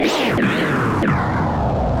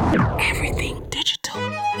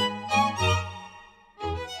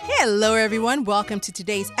Hello, everyone. Welcome to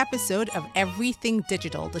today's episode of Everything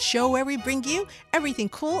Digital, the show where we bring you everything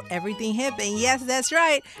cool, everything hip, and yes, that's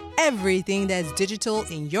right, everything that's digital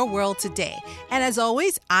in your world today. And as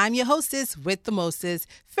always, I'm your hostess with the mostest,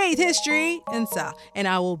 Faith History Insa, and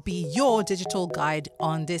I will be your digital guide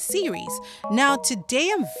on this series. Now, today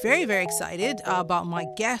I'm very, very excited about my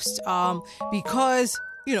guest because,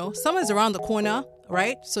 summer's around the corner.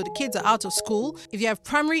 Right? So the kids are out of school. If you have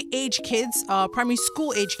primary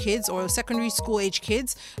school age kids or secondary school age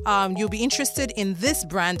kids, you'll be interested in this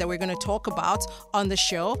brand that we're going to talk about on the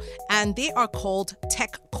show. And they are called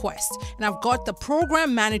TechQuest. And I've got the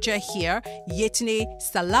program manager here, Yetine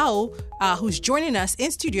Salau, who's joining us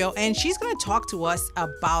in studio. And she's going to talk to us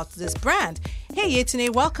about this brand. Hey,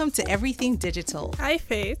 Yetine, welcome to Everything Digital. Hi,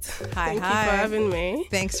 Faith. Hi. Thank you for having me.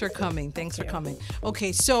 Thanks for coming.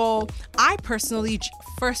 Okay, so I personally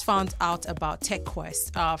first found out about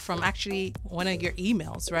TechQuest from actually one of your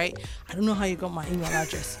emails, right? I don't know how you got my email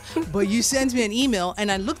address, but you sent me an email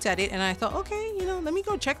and I looked at it and I thought, okay, let me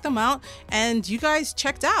go check them out. And you guys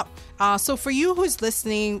checked out. So for you who's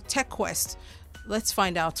listening, TechQuest, let's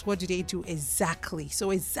find out, what do they do exactly?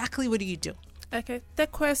 So exactly what do you do? Okay,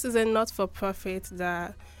 TechQuest is a not-for-profit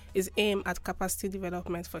that is aimed at capacity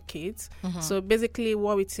development for kids. Mm-hmm. So basically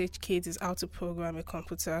what we teach kids is how to program a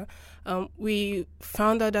computer. We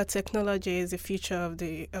found out that technology is the future of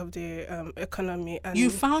the economy. And you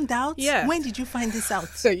found out? Yeah. When did you find this out?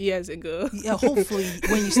 Years ago. Yeah, hopefully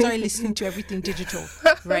when you started listening to Everything Digital,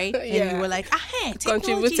 right? And you were like,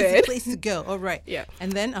 technology is the place to go. All right. Yeah.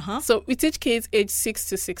 And then, So we teach kids age 6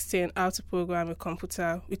 to 16 how to program a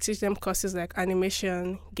computer. We teach them courses like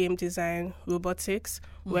animation, game design, robotics,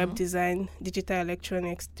 web design, digital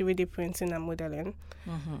electronics, 3D printing, and modeling.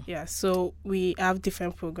 Mm-hmm. Yeah, so we have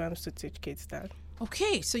different programs to teach kids that.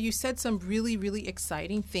 Okay, so you said some really, really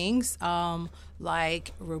exciting things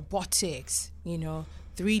like robotics,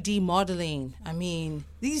 3D modeling. I mean,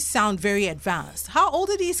 these sound very advanced. How old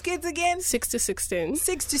are these kids again? 6 to 16.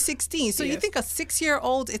 6 to 16. So yes. You think a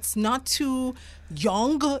 6-year-old, it's not too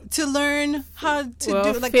young to learn how to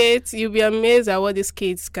do like Faith, you'll be amazed at what these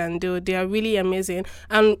kids can do. They are really amazing.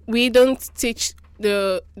 And we don't teach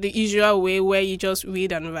the usual way where you just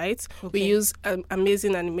read and write. Okay. We use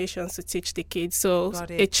amazing animations to teach the kids. So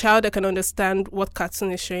a child that can understand what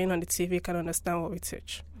cartoon is showing on the TV can understand what we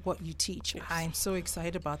teach. What you teach. Yes. I'm so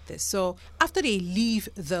excited about this. So after they leave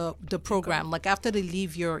the program, like after they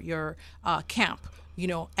leave your camp,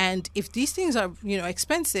 and if these things are,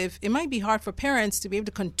 expensive, it might be hard for parents to be able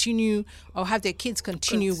to continue or have their kids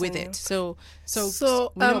continue. With it. So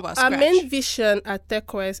our main vision at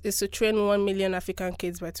TechQuest is to train 1 million African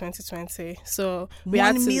kids by 2020. So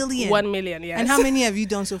 1 million? 1 million, yes. And how many have you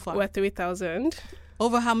done so far? We're 3,000.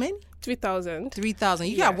 Over how many? 3,000. 3,000.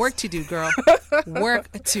 You got work to do, girl.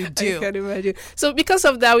 Work to do. I can imagine. So because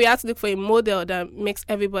of that, we had to look for a model that makes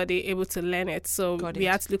everybody able to learn it. So we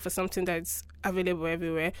had to look for something that's available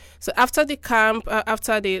everywhere. So after the camp,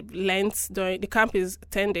 after they learned, the camp is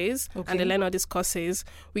 10 days, and they learn all these courses,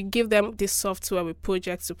 we give them this software with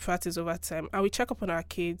projects to practice over time. And we check up on our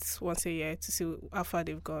kids once a year to see how far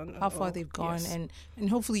they've gone. Yes. And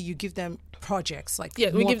hopefully you give them projects. We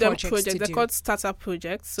give them projects. They're called startup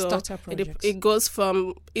projects. So it goes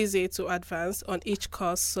from easy to advanced on each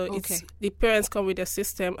course. So it's the parents come with a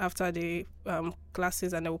system after the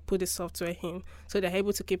classes, and they will put the software in, so they're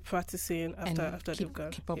able to keep practicing after they've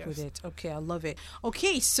gone. Keep up with it. Okay, I love it.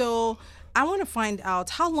 Okay, so I want to find out,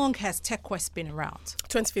 how long has TechQuest been around?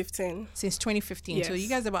 2015. Since 2015. Yes. So you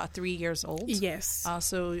guys are about 3 years old. Yes.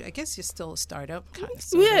 So I guess you're still a startup.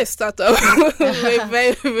 We're a startup.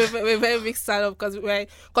 we're very big startup because we're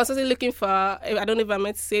constantly looking for, I don't know if I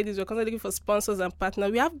meant to say this, we're constantly looking for sponsors and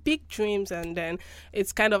partners. We have big dreams, and then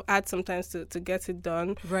it's kind of hard sometimes to get it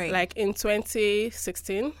done. Right. Like in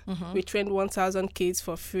 2016, we trained 1,000 kids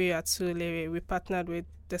for free at Surulere. We partnered with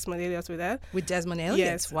Desmond Elliott with that. With Desmond Elliott?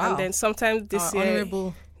 Yes. Wow. And then sometimes this year...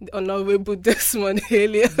 Honorable Desmond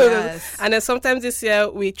Elliott. Yes. And then sometimes this year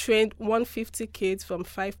we trained 150 kids from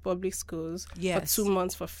 5 public schools for 2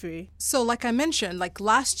 months for free. So like I mentioned, like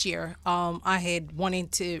last year, I had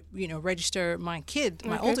wanted to, register my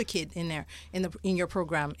older kid in there, in your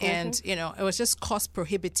program. And, it was just cost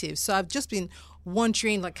prohibitive. So I've just been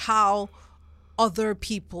wondering like how other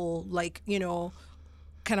people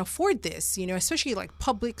can afford this, especially like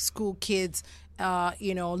public school kids,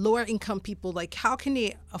 lower income people, like how can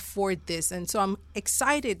they afford this? And so I'm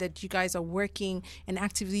excited that you guys are working and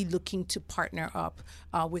actively looking to partner up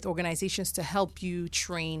with organizations to help you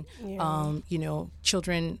train,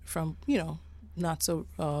 children from, not so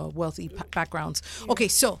wealthy backgrounds. Yeah. Okay,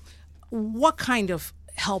 so what kind of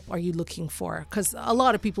help are you looking for? Because a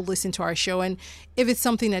lot of people listen to our show, and if it's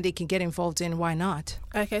something that they can get involved in, why not?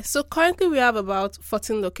 Okay, so currently we have about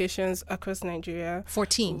 14 locations across Nigeria.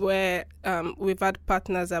 14. Where we've had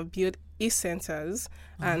partners that have built e-centers,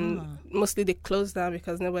 and mostly they closed down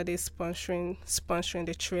because nobody is sponsoring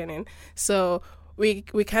the training. So we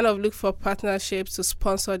kind of look for partnerships to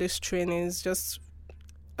sponsor these trainings, just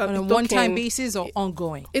on a one-time basis or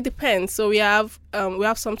ongoing? It depends. So we have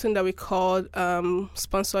something that we call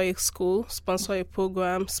sponsor a school, sponsor a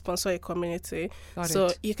program, sponsor a community.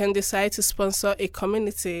 So you can decide to sponsor a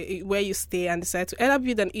community where you stay and decide to either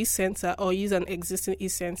build an e-center or use an existing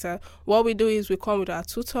e-center. What we do is we come with our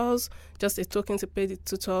tutors, just a token to pay the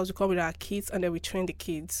tutors. We come with our kids, and then we train the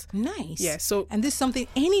kids. Nice. Yeah. So, and this is something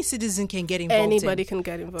any citizen can get involved in. Anybody can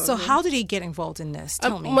get involved. So how do they get involved in this?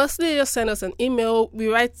 Tell me. Mostly just send us an email. We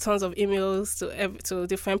write tons of emails to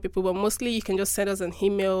different people, but mostly you can just send us an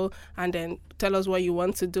email and then tell us what you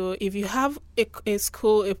want to do. If you have a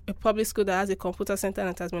school, a public school that has a computer center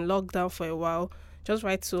and it has been locked down for a while, just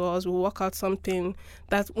write to us. We'll work out something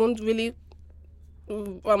that won't really,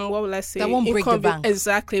 what will I say? That won't break the bank.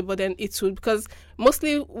 Exactly, but then it will, because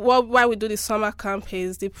mostly why we do the summer camp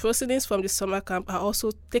is the proceedings from the summer camp are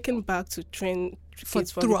also taken back to train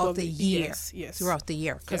kids throughout the year. Yes. Throughout the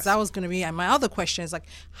year. Because that was going to be my other question is like,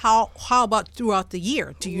 how about throughout the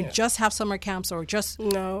year? Do you just have summer camps or just...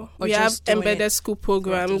 No. We have embedded school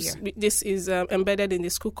programs. This is embedded in the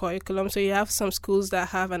school curriculum. So you have some schools that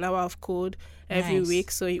have an hour of code every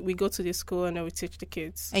week. So we go to the school and then we teach the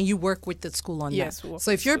kids. And you work with the school on that? Yes.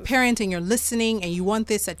 So if you're a parent and you're listening and you want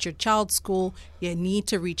this at your child's school, you need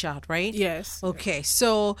to reach out, right? Yes. Okay.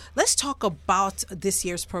 So let's talk about this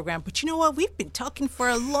year's program. But you know what? We've been talking for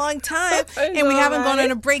a long time and we haven't gone on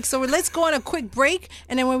a break. So let's go on a quick break.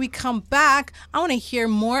 And then when we come back, I want to hear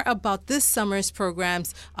more about this summer's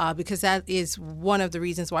programs because that is one of the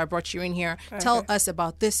reasons why I brought you in here. Okay. Tell us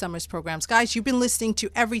about this summer's programs. Guys, you've been listening to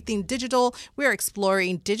Everything Digital. We're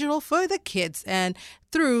exploring digital for the kids and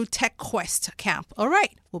through TechQuest camp. All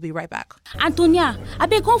right, we'll be right back. Antonia, I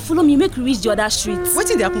beg come follow me, make we reach the other street. What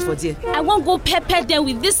did they happen for there? I won't go pepper them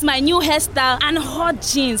with this my new hairstyle and hot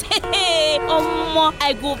jeans. Hey,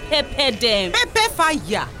 I go pepper them. Pepper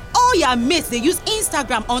fire. All your mates, they use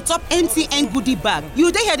Instagram on top MTN goodie bag.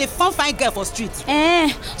 You dey hear the fine girl for street.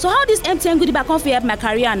 So how this MTN goodie bag come for help my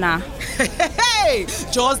career now? Hey,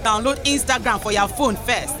 just download Instagram for your phone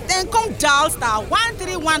first. Then come dial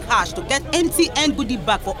 *131# to get MTN goodie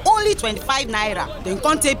bag for only 25 naira. Then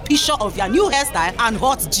come take picture of your new hairstyle and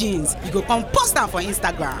hot jeans. You go come post them for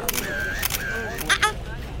Instagram.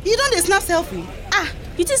 You don't snap selfie?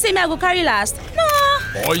 You think say me I go carry last? No.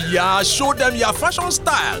 Oh yeah, show them your fashion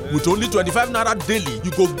style. With only 25 naira daily,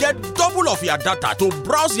 you go get double of your data to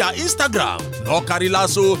browse your Instagram. No carry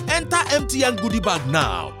last, so enter MTN goodie bag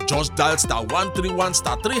now. Just dial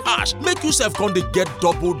 *131*3#. Make yourself come to get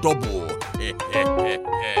double.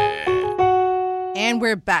 And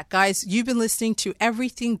we're back, guys. You've been listening to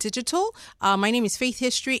Everything Digital. My name is Faith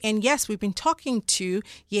History. And yes, we've been talking to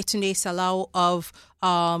Yetunde Salau of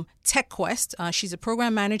TechQuest. She's a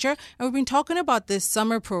program manager. And we've been talking about this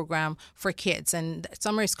summer program for kids. And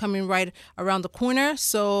summer is coming right around the corner.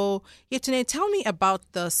 So, Yetunde, tell me about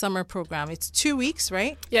the summer program. It's 2 weeks,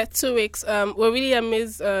 right? Yeah, 2 weeks. We're really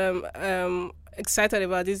amazed, excited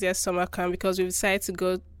about this year's summer camp because we decided to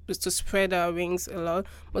go to spread our wings a lot.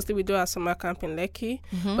 Mostly we do our summer camp in Lekki,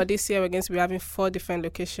 but this year we're going to be having 4 different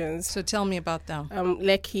locations. So tell me about them.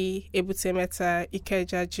 Lekki, Ebute-Metta,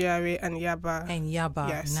 Ikeja, GRA, and Yaba.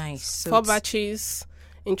 Yes. Nice. So 4 batches,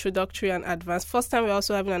 introductory and advanced. First time we're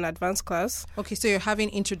also having an advanced class. Okay, so you're having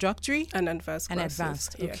introductory and advanced classes. And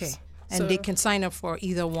advanced, yes. Okay. And they can sign up for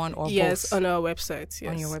either one or both? Yes, on our website.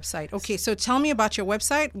 Yes. On your website. Okay, so tell me about your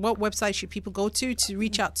website. What website should people go to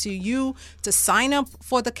reach out to you, to sign up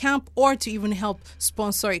for the camp, or to even help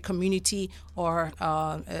sponsor a community or,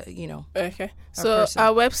 Okay. So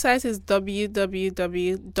our website is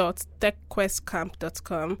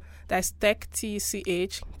www.techquestcamp.com. That's tech,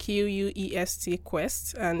 TechQuest,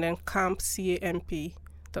 quest, and then camp,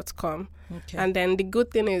 CAMP.com. Okay. And then the good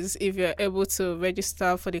thing is if you're able to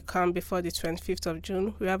register for the camp before the 25th of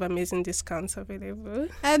June, we have amazing discounts available.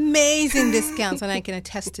 Amazing discounts, and I can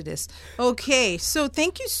attest to this. Okay, so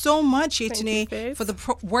thank you so much, Yetunde, for the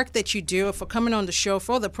work that you do, for coming on the show,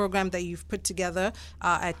 for the program that you've put together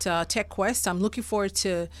at TechQuest. I'm looking forward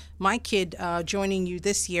to my kid joining you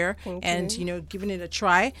this year and giving it a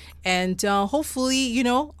try. And hopefully,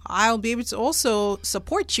 I'll be able to also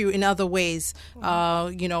support you in other ways.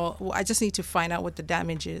 I just need to find out what the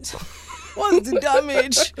damage is. What's the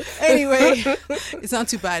damage? Anyway, it's not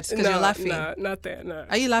too bad because you're laughing. No, not there, no.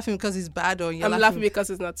 Are you laughing because it's bad or you're I'm laughing because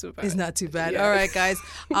it's not too bad. It's not too bad. Yeah. All right, guys.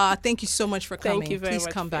 Thank you so much for coming. Thank you very Please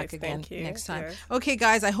much, come back Faith. again Thank you. next time. Yes. Okay,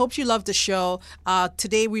 guys, I hope you loved the show.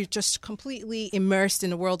 Today, we're just completely immersed in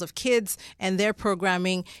the world of kids and their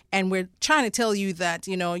programming. And we're trying to tell you that,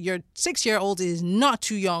 your 6-year-old is not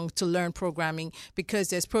too young to learn programming because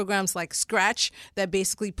there's programs like Scratch that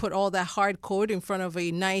basically put all that hard code in front of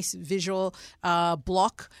a nice visual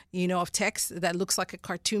block, of text that looks like a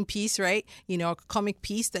cartoon piece, right? A comic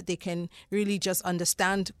piece that they can really just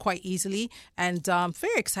understand quite easily. And I'm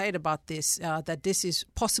very excited about this, that this is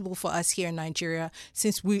possible for us here in Nigeria,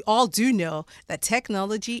 since we all do know that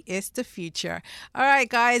technology is the future. All right,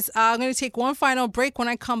 guys, I'm going to take one final break. When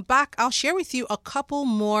I come back, I'll share with you a couple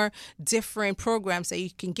more different programs that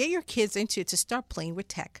you can get your kids into to start playing with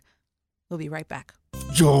tech. We'll be right back.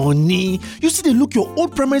 Johnny, you see they look your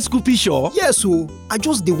old primary school picture? Yes, so I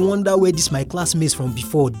just dey wonder where this my classmates from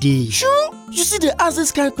before dey. Sure, you see they ask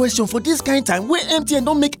this kind of question for this kind of time where MTN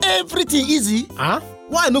don't make everything easy. Huh?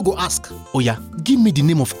 Why I no go ask? Oh yeah, give me the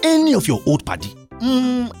name of any of your old party.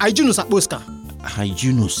 Hyginus Akposka.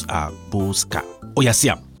 Hyginus Akposka. Oh yeah, see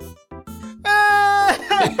am.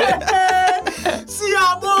 See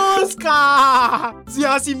Akposka! See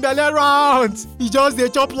us in belly round. He just dey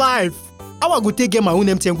chop life. How I go take get my own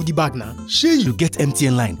MTN goodie bag now? Shey you get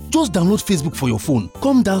MTN line, just download Facebook for your phone.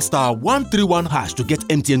 Come dial *131# to get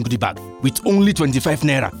MTN goodie bag. With only 25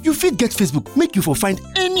 naira, you fit get Facebook, make you for find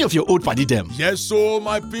any of your old party them. Yes, so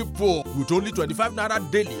my people, with only 25 naira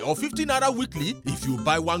daily or 50 naira weekly, if you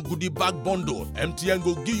buy one goodie bag bundle, MTN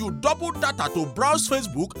go give you double data to browse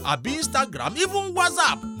Facebook, abi Instagram, even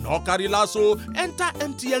WhatsApp. No carry lasso, enter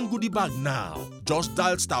MTN goodie bag now. Just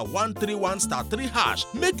dial *131*3#.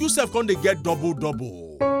 Make yourself come dey get double. It's a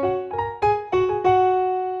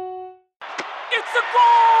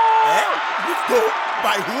goal! Which goal?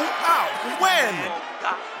 By who? How? When?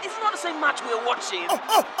 It's not the same match we're watching.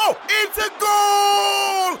 Oh, it's a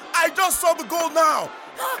goal! I just saw the goal now.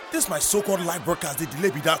 This my so-called live broadcast, they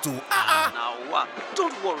delay me that too. Now,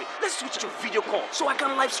 don't worry. Let's switch to video call so I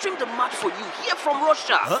can live stream the match for you here from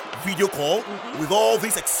Russia. Huh? Video call? With all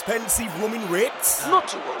these expensive roaming rates? Not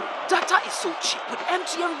to worry. Data is so cheap with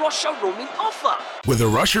MTN Russia roaming offer. With the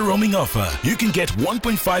Russia roaming offer, you can get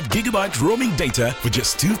 1.5 gigabyte roaming data for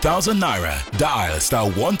just 2,000 naira. Dial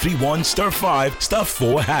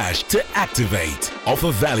 *131*5*4# to activate.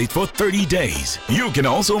 Offer valid for 30 days. You can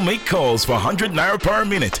also make calls for 100 naira per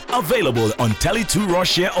minute. Available on Tele2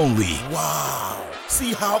 Russia only. Wow.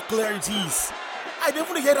 See how clear it is. I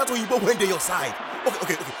definitely hear that when you both went to your side.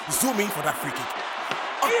 Okay. Zoom in for that free kick.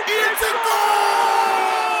 It's a goal!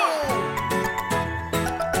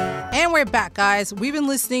 And we're back, guys. We've been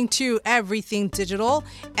listening to Everything Digital,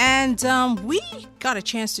 and we got a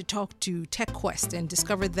chance to talk to TechQuest and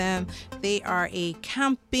discover them. They are a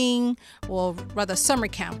summer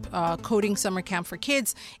camp, coding summer camp for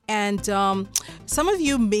kids. And some of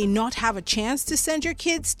you may not have a chance to send your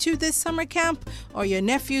kids to this summer camp, or your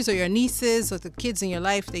nephews or your nieces or the kids in your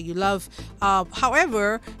life that you love.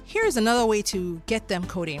 However, here's another way to get them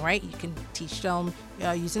coding, right? You can teach them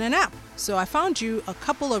using an app. So I found you a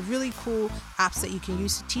couple of really cool apps that you can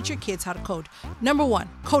use to teach your kids how to code. Number 1,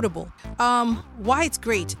 Codable. Why it's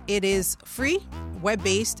great? It is free,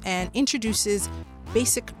 web-based, and introduces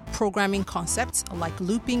basic programming concepts like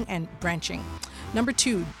looping and branching. Number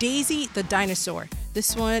 2, Daisy the Dinosaur.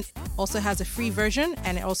 This one also has a free version,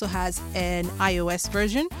 and it also has an iOS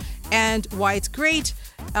version. And why it's great,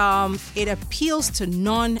 it appeals to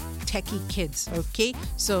non-techie kids, okay?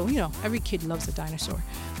 So, every kid loves a dinosaur.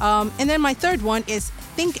 And then my third one is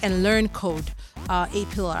Think and Learn Code, A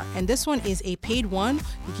Pillar. And this one is a paid one.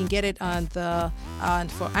 You can get it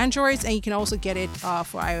for Androids, and you can also get it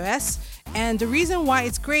for iOS. And the reason why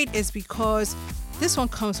it's great is because this one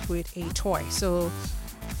comes with a toy. So,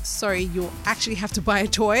 you actually have to buy a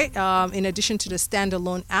toy in addition to the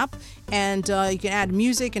standalone app. And you can add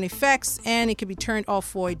music and effects, and it can be turned off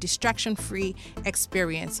for a distraction-free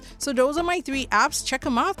experience. So those are my 3 apps. Check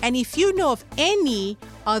them out. And if you know of any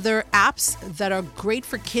other apps that are great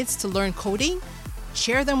for kids to learn coding,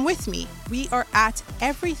 share them with me. We are at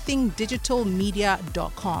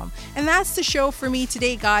everythingdigitalmedia.com. And that's the show for me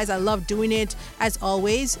today, guys. I love doing it as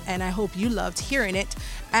always, and I hope you loved hearing it.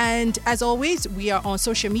 And as always, we are on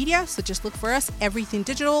social media, so just look for us, Everything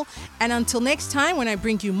Digital. And until next time, when I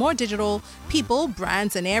bring you more digital people,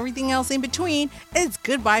 brands, and everything else in between, it's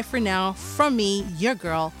goodbye for now from me, your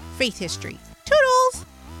girl, Faith History. Toodles!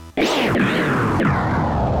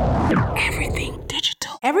 Everything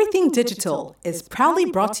Digital. Everything Digital is proudly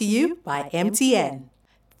brought to you by MTN.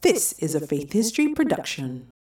 This is a Faith History production.